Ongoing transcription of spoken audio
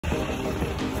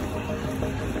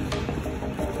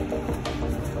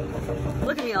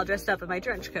Look at me all dressed up in my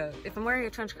trench coat. If I'm wearing a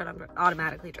trench coat, I'm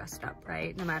automatically dressed up,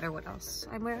 right? No matter what else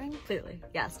I'm wearing, clearly,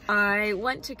 yes. I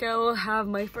went to go have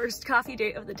my first coffee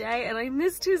date of the day and I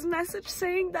missed his message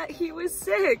saying that he was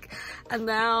sick. And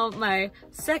now my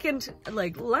second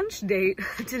lunch date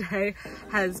today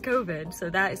has COVID, so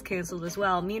that is canceled as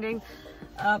well, meaning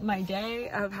my day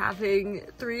of having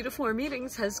 3 to 4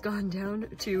 meetings has gone down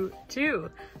to 2.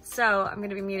 So I'm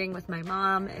gonna be meeting with my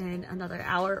mom in another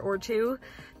hour or 2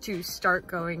 to start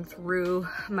going through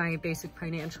my basic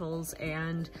financials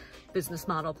and business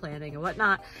model planning and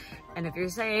whatnot. And if you're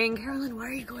saying, Carolyn, why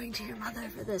are you going to your mother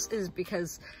for this? Is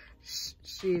because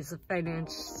she's a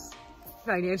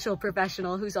financial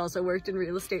professional who's also worked in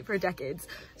real estate for decades.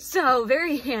 So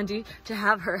very handy to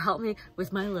have her help me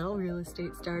with my little real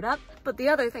estate startup. But the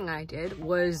other thing I did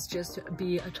was just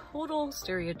be a total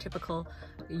stereotypical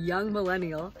young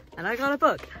millennial, and I got a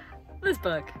book. This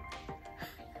book.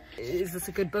 Is this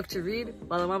a good book to read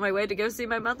while I'm on my way to go see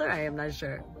my mother? I am not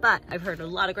sure. But I've heard a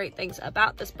lot of great things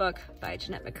about this book by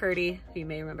Jeanette McCurdy, who you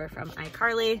may remember from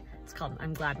iCarly. It's called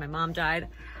I'm Glad My Mom Died.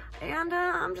 And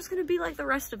I'm just gonna be like the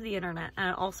rest of the internet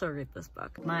and also read this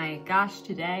book. My gosh,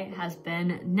 today has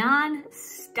been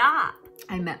non-stop.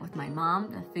 I met with my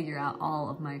mom to figure out all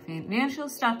of my financial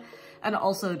stuff and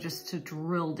also just to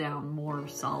drill down more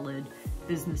solid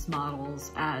business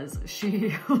models, as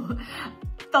she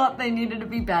thought they needed to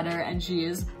be better, and she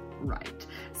is right.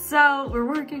 So we're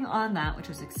working on that, which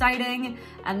was exciting.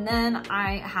 And then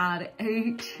I had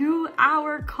a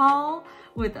 2-hour call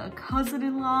with a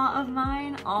cousin-in-law of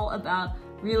mine all about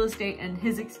real estate and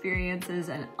his experiences.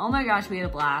 And oh my gosh, we had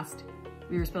a blast.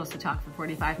 We were supposed to talk for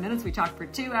 45 minutes. We talked for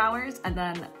 2 hours, and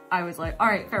then I was like, all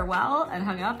right, farewell, and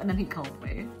hung up. And then he called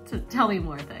me to tell me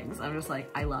more things. I'm just like,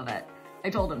 I love it. I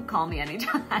told him, call me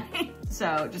anytime.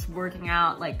 So just working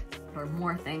out for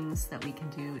more things that we can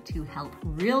do to help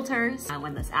realtors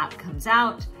when this app comes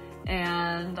out.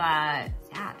 And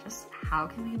yeah, just how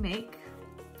can we make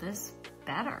this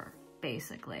better,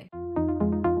 basically.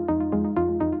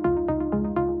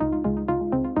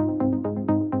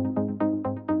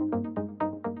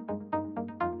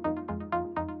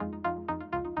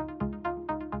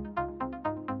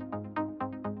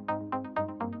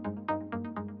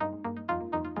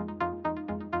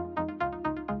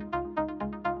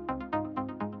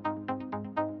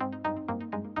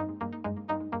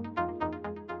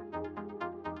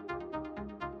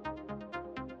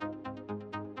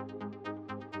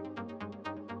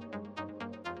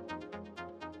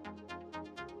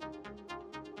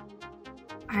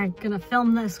 I'm gonna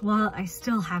film this while I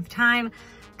still have time.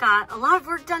 Got a lot of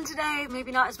work done today,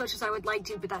 maybe not as much as I would like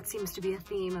to, but that seems to be a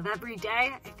theme of every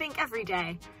day. I think every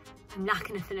day I'm not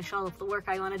gonna finish all of the work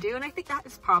I wanna do, and I think that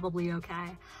is probably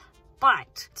okay.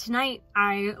 But tonight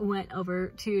I went over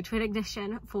to Twin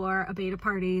Ignition for a beta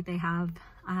party. They have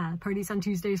parties on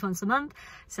Tuesdays once a month.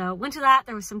 So went to that,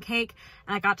 there was some cake,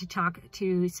 and I got to talk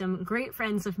to some great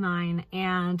friends of mine,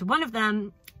 and one of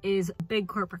them is a big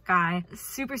corporate guy,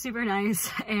 super, super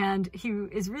nice, and he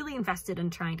is really invested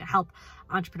in trying to help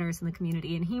entrepreneurs in the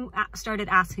community. And he started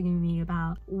asking me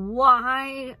about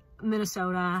why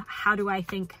Minnesota, how do I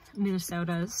think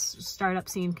Minnesota's startup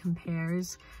scene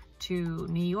compares to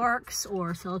New York's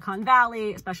or Silicon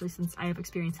Valley, especially since I have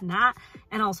experience in that,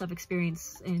 and also have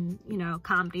experience in,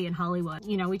 comedy and Hollywood.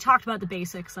 We talked about the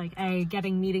basics, like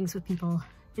getting meetings with people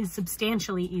is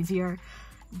substantially easier.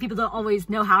 People don't always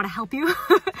know how to help you,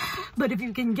 but if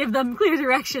you can give them clear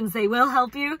directions, they will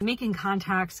help you. Making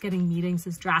contacts, getting meetings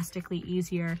is drastically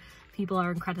easier. People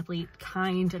are incredibly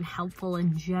kind and helpful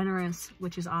and generous,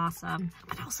 which is awesome.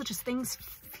 But also just things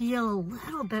feel a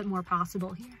little bit more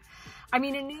possible here. I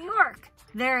mean, in New York,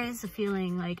 there is a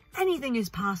feeling like anything is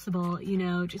possible,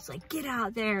 just get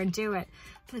out there and do it.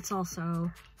 But it's also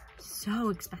so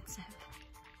expensive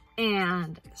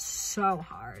and so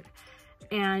hard.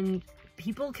 And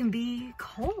people can be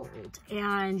cold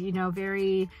and,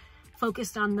 very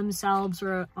focused on themselves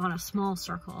or on a small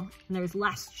circle, and there's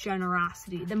less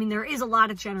generosity. I mean, there is a lot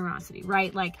of generosity,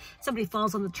 right? Like somebody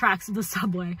falls on the tracks of the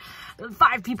subway,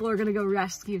 5 people are gonna go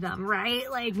rescue them, right?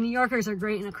 Like New Yorkers are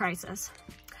great in a crisis.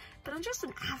 But on just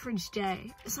an average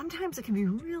day, sometimes it can be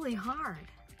really hard.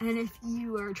 And if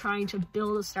you are trying to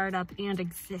build a startup and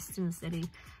exist in the city,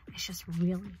 it's just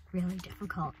really, really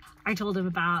difficult. I told him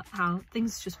about how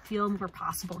things just feel more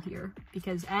possible here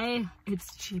because A,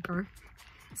 it's cheaper.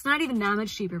 It's not even that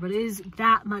much cheaper, but it is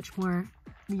that much more,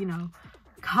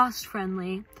 cost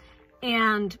friendly.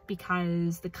 And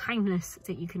because the kindness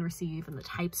that you can receive and the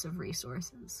types of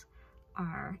resources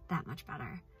are that much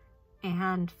better.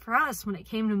 And for us, when it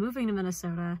came to moving to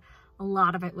Minnesota, a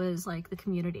lot of it was like the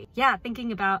community. Yeah,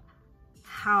 thinking about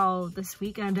how this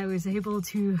weekend I was able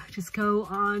to just go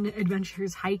on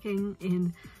adventures hiking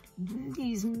in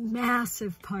these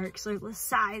massive parks, like the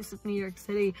size of New York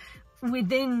City,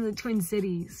 within the Twin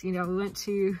Cities. You know, we went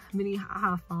to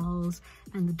Minnehaha Falls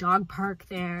and the dog park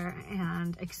there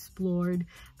and explored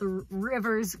the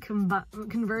rivers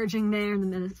converging there,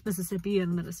 and the Mississippi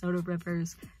and Minnesota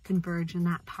rivers converge in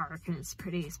that park, and it's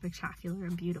pretty spectacular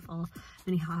and beautiful.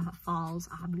 Minnehaha Falls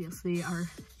obviously are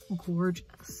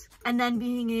gorgeous. And then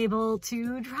being able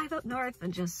to drive up north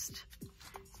and just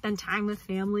spend time with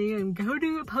family and go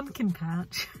to a pumpkin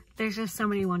patch. There's just so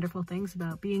many wonderful things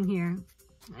about being here,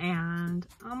 and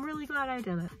I'm really glad I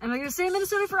did it. Am I gonna stay in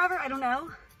Minnesota forever? I don't know.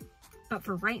 But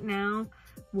for right now,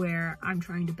 where I'm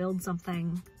trying to build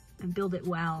something and build it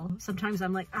well, sometimes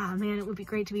I'm like, oh man, it would be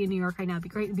great to be in New York right now. It'd be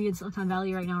great to be in Silicon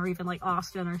Valley right now, or even like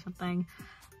Austin or something.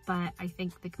 But I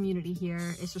think the community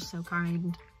here is just so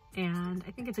kind, and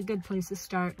I think it's a good place to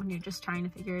start when you're just trying to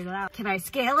figure it out. Can I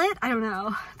scale it? I don't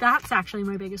know. That's actually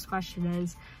my biggest question,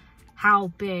 is how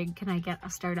big can I get a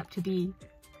startup to be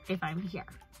if I'm here?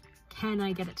 Can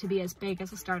I get it to be as big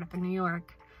as a startup in New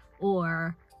York?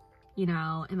 Or, you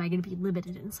know, am I going to be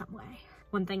limited in some way?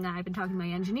 One thing that I've been talking to my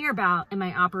engineer about, am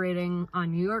I operating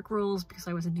on New York rules because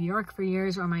I was in New York for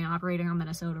years, or am I operating on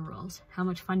Minnesota rules? How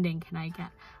much funding can I get?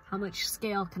 How much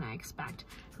scale can I expect?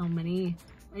 How many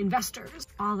investors?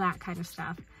 All that kind of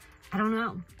stuff. I don't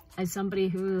know. As somebody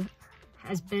who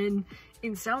has been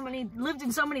in lived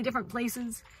in so many different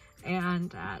places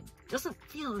and doesn't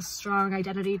feel a strong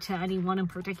identity to any one in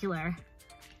particular,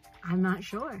 I'm not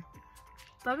sure.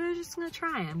 But I'm just gonna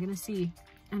try. I'm gonna see.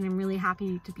 And I'm really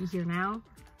happy to be here now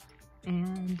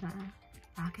and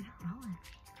rocking and rolling.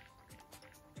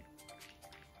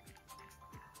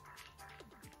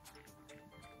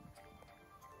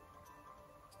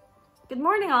 Good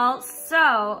morning, all.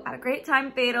 So, I had a great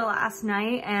time beta last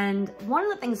night, and one of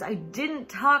the things I didn't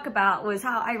talk about was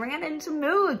how I ran into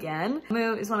Moo again.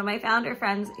 Moo is one of my founder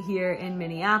friends here in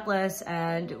Minneapolis,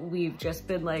 and we've just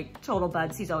been like total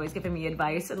buds. He's always giving me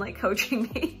advice and like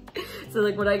coaching me. So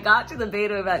like when I got to the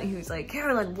beta event, he was like,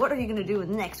 Carolyn, what are you gonna do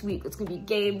next week? It's gonna be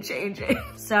game changing.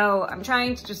 So I'm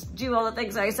trying to just do all the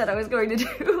things I said I was going to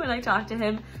do when I talked to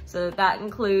him. So that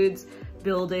includes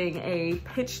building a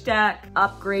pitch deck,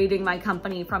 upgrading my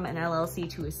company from an LLC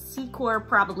to a C Corp.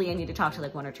 Probably I need to talk to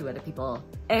like 1 or 2 other people.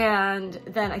 And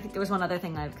then I think there was one other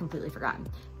thing that I've completely forgotten.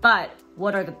 But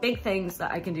what are the big things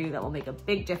that I can do that will make a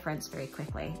big difference very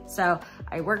quickly? So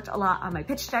I worked a lot on my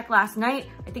pitch deck last night.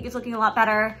 I think it's looking a lot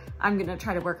better. I'm gonna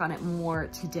try to work on it more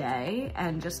today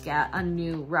and just get a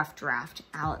new rough draft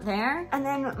out there. And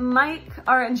then Mike,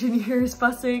 our engineer, is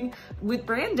fussing with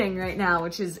branding right now,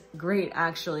 which is great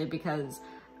actually, because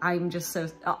I'm just so,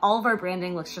 all of our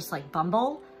branding looks just like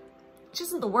Bumble, which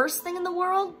isn't the worst thing in the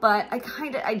world, but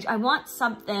I want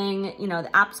something, you know,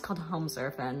 the app's called Home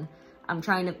Surfing. I'm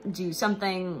trying to do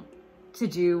something to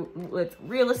do with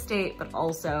real estate, but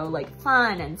also like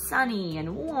fun and sunny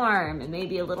and warm and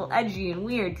maybe a little edgy and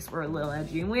weird, because we're a little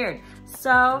edgy and weird.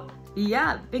 So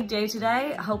yeah, big day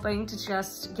today, hoping to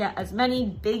just get as many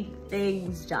big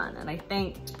things done. And I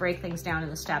think to break things down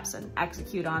into steps and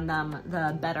execute on them,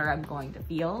 the better I'm going to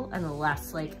feel and the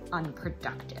less like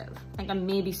unproductive. I think I'm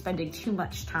maybe spending too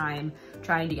much time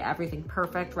trying to get everything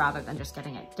perfect rather than just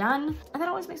getting it done. And that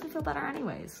always makes me feel better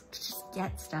anyways, to just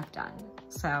get stuff done.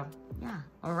 So yeah,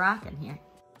 we're rocking here.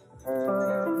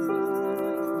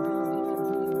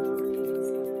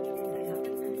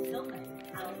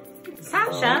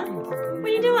 Sasha, what are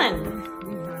you doing?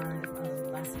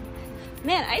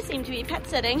 Man, I seem to be pet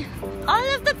sitting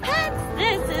all of the pets.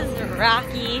 This is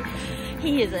Rocky.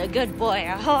 He is a good boy,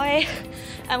 ahoy.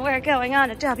 And we're going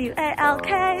on a WALK.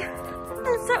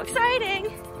 That's so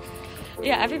exciting.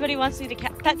 Yeah, everybody wants me to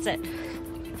pet sit.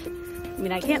 I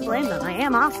mean, I can't blame them. I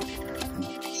am awesome.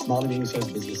 Small to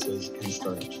medium-sized businesses and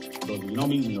startups. Those of you know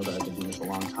me, you know that I've been doing this a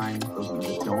long time. Those of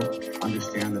you that don't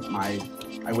understand that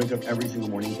I wake up every single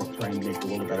morning to try and make the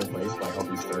world a better place by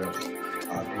helping startups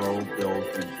grow, build,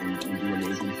 and do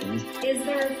amazing things. Is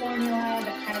there a formula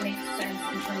that kind of makes sense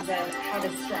in terms of how to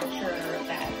structure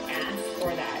that ask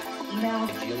or that email?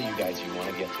 Ideally, you guys, you want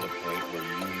to get to the point where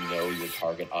you know your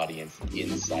target audience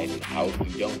inside and out.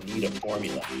 You don't need a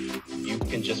formula. You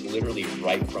can just literally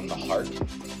write from the heart,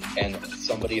 and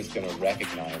somebody is going to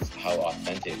recognize how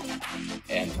authentic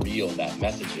and real that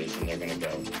message is, and they're going to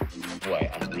go, boy,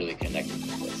 I'm really connected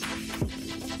to this.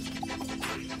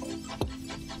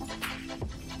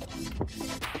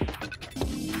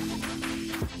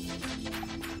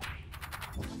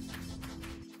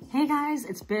 Hey guys,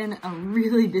 it's been a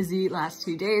really busy last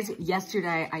 2 days.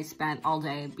 Yesterday, I spent all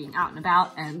day being out and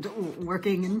about and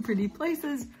working in pretty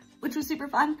places. which was super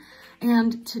fun.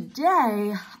 And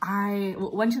today I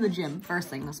went to the gym first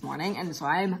thing this morning, and so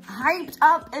I'm hyped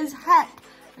up as heck.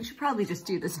 I should probably just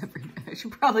do this every day. I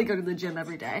should probably go to the gym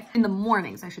every day. In the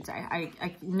mornings, I should say.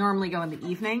 I normally go in the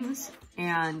evenings,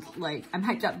 and like I'm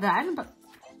hyped up then, but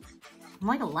I'm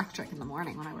like electric in the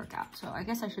morning when I work out, so I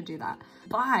guess I should do that.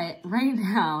 But right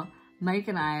now, Mike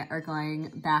and I are going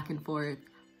back and forth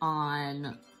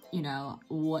on, you know,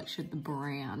 what should the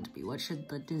brand be? What should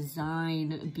the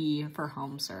design be for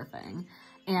home surfing?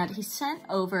 And he sent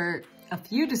over a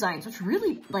few designs, which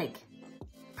really like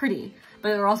pretty, but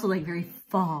they're also like very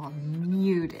fall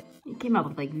muted. He came up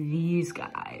with like these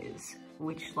guys,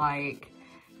 which like,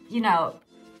 you know,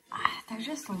 they're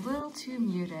just a little too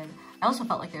muted. I also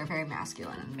felt like they were very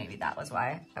masculine, and maybe that was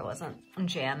why I wasn't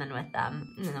jamming with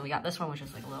them. And then we got this one, which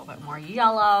is like a little bit more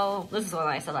yellow. This is the one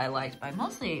I said I liked, but I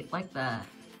mostly like the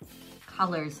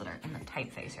colors that are in the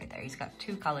typeface right there. He's got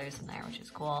two colors in there, which is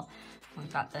cool. And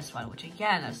we've got this one, which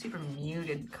again is super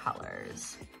muted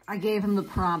colors. I gave him the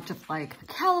prompt of like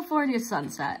California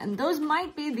sunset, and those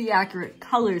might be the accurate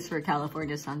colors for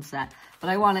California sunset, but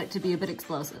I want it to be a bit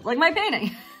explosive, like my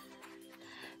painting.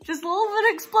 Just a little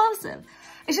bit explosive.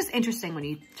 It's just interesting when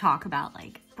you talk about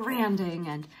like branding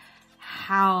and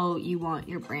how you want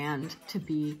your brand to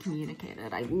be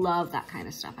communicated. I love that kind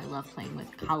of stuff. I love playing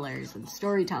with colors and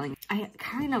storytelling. I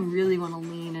kind of really want to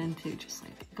lean into just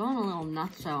like going a little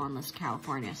nutso on this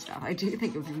California stuff. I do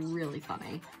think it would be really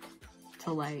funny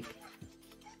to like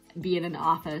be in an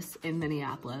office in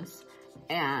Minneapolis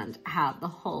and have the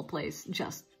whole place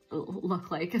just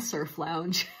look like a surf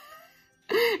lounge.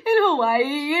 In Hawaii,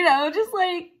 you know, just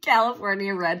like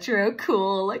California retro,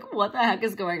 cool. Like, what the heck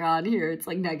is going on here? It's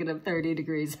like negative 30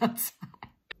 degrees outside.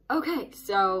 Okay,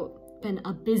 so been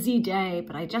a busy day,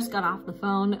 but I just got off the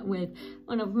phone with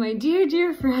one of my dear,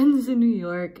 dear friends in New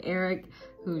York, Eric,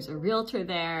 who's a realtor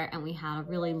there, and we had a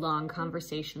really long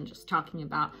conversation just talking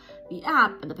about the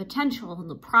app and the potential and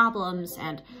the problems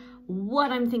and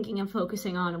what I'm thinking of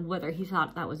focusing on and whether he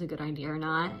thought that was a good idea or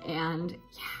not. And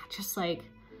yeah, just like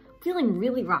feeling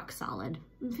really rock solid.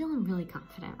 I'm feeling really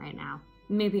confident right now.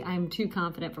 Maybe I'm too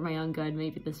confident for my own good.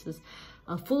 Maybe this is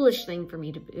a foolish thing for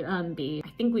me to be. I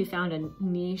think we found a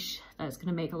niche that's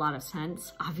gonna make a lot of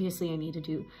sense. Obviously, I need to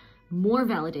do more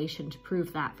validation to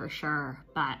prove that for sure,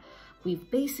 but we've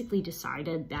basically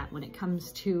decided that when it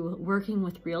comes to working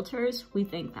with realtors, we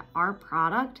think that our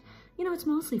product, you know, it's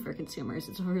mostly for consumers.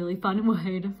 It's a really fun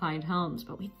way to find homes,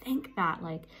 but we think that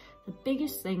like the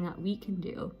biggest thing that we can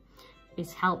do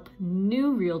is help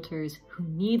new realtors who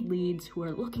need leads, who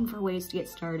are looking for ways to get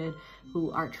started,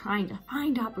 who are trying to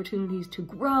find opportunities to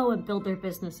grow and build their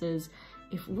businesses.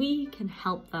 If we can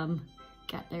help them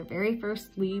get their very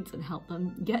first leads and help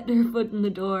them get their foot in the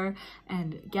door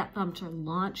and get them to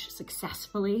launch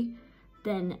successfully,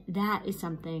 then that is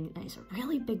something that is a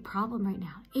really big problem right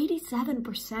now.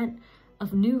 87%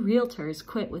 of new realtors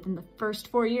quit within the first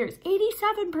 4 years.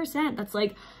 87%, that's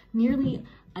like nearly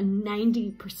a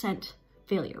 90%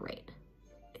 failure rate.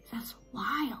 That's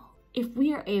wild. If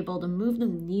we are able to move the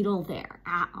needle there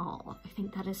at all, I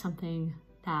think that is something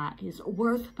that is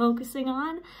worth focusing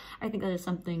on. I think that is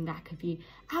something that could be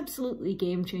absolutely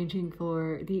game-changing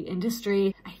for the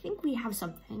industry. I think we have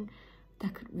something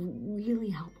that could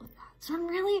really help with that. So I'm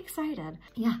really excited.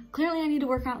 Yeah, clearly I need to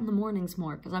work out in the mornings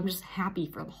more because I'm just happy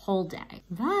for the whole day.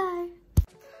 Bye.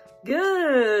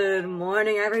 Good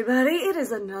morning, everybody. It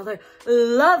is another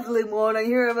lovely morning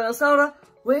here in Minnesota.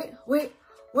 Wait,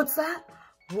 what's that?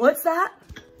 What's that?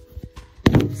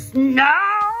 Snow!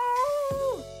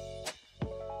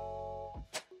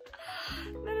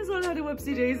 Minnesota had a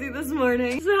whoopsie daisy this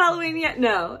morning. Is it Halloween yet?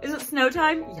 No. Is it snow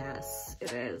time? Yes,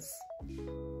 it is.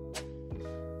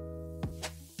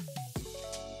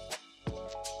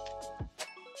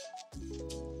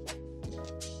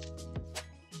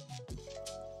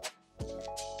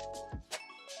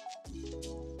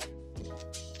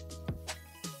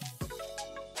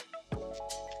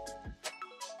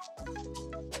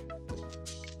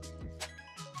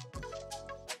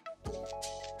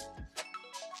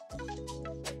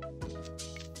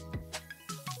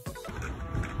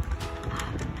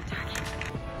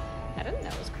 I didn't know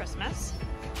it was Christmas.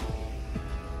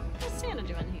 What's Santa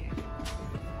doing here?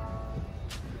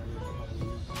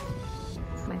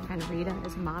 My friend Rita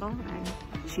is a model, and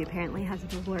she apparently has a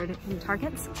reward in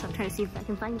Targets, so I'm trying to see if I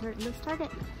can find her in this Target.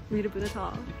 Rita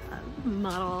Bunatal,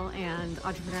 model and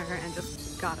entrepreneur, and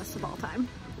just goddess of all time.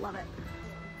 Love it.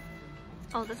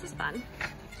 Oh, this is fun.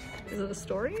 Is it a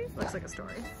story? Looks like a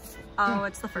story. Oh,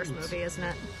 it's the first movie, isn't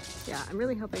it? Yeah, I'm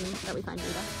really hoping that we find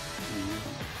Rita.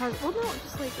 Well, no,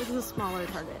 just like, this is a smaller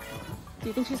Target. Do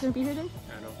you think she's gonna be here today?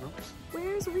 I don't know.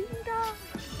 Where's Rita?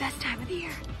 Best time of the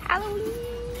year,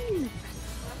 Halloween!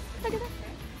 Look at that.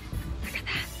 Look at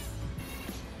that.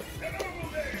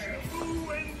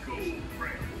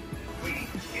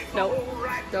 Nope.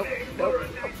 Nope. Nope.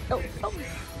 Nope. Nope.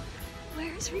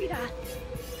 Where's Rita?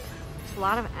 There's a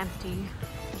lot of empty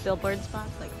billboard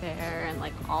spots like there and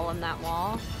like all on that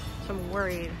wall. So I'm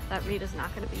worried that Rita's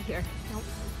not gonna be here. Nope.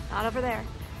 Not over there.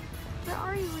 Where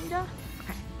are you, Rita?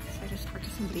 Okay. So I just talked to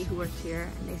somebody who works here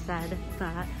and they said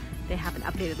that they haven't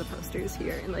updated the posters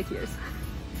here in like years.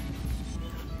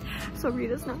 So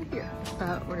Rita's not here.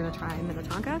 But we're gonna try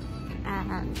Minnetonka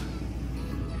and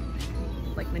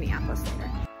like Minneapolis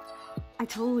later. I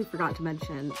totally forgot to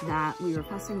mention that we were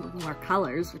fussing with more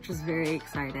colors, which was very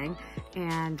exciting.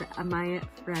 And my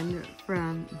friend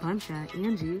from Buncha,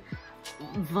 Angie,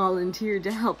 volunteered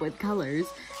to help with colors.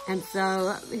 And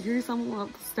so here's some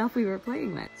of the stuff we were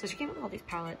playing with. So she came up with all these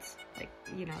palettes, like,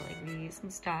 you know, like these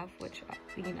and stuff, which,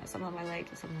 you know, some of them I liked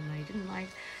and some of them I didn't like.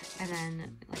 And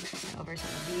then, like, she sent over some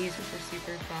of these, which were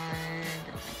super fun.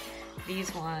 And, like,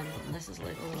 these ones, and this is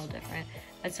like a little different.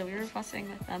 And so we were fussing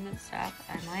with them and stuff.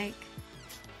 And like,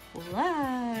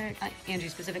 look! Angie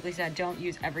specifically said don't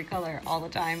use every color all the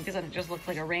time because then it just looks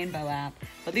like a rainbow app.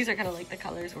 But these are kind of like the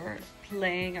colors we're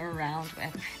playing around with. I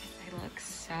think they look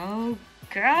so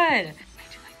good. I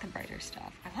do like the brighter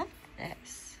stuff. I love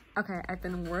this. Okay, I've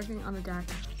been working on the deck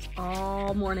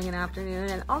all morning and afternoon,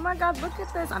 and oh my god, look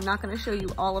at this. I'm not going to show you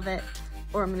all of it,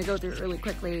 or I'm going to go through it really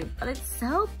quickly, but it's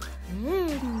so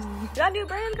pretty. Got new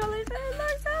brand colors, it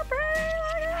looks so pretty.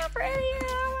 Look at how pretty.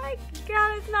 Oh my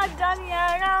god, it's not done yet.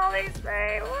 I got all these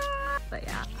things. What? But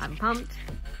yeah, I'm pumped.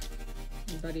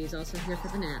 My buddy is also here for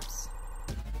the naps.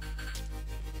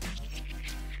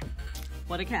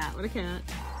 What a cat, what a cat.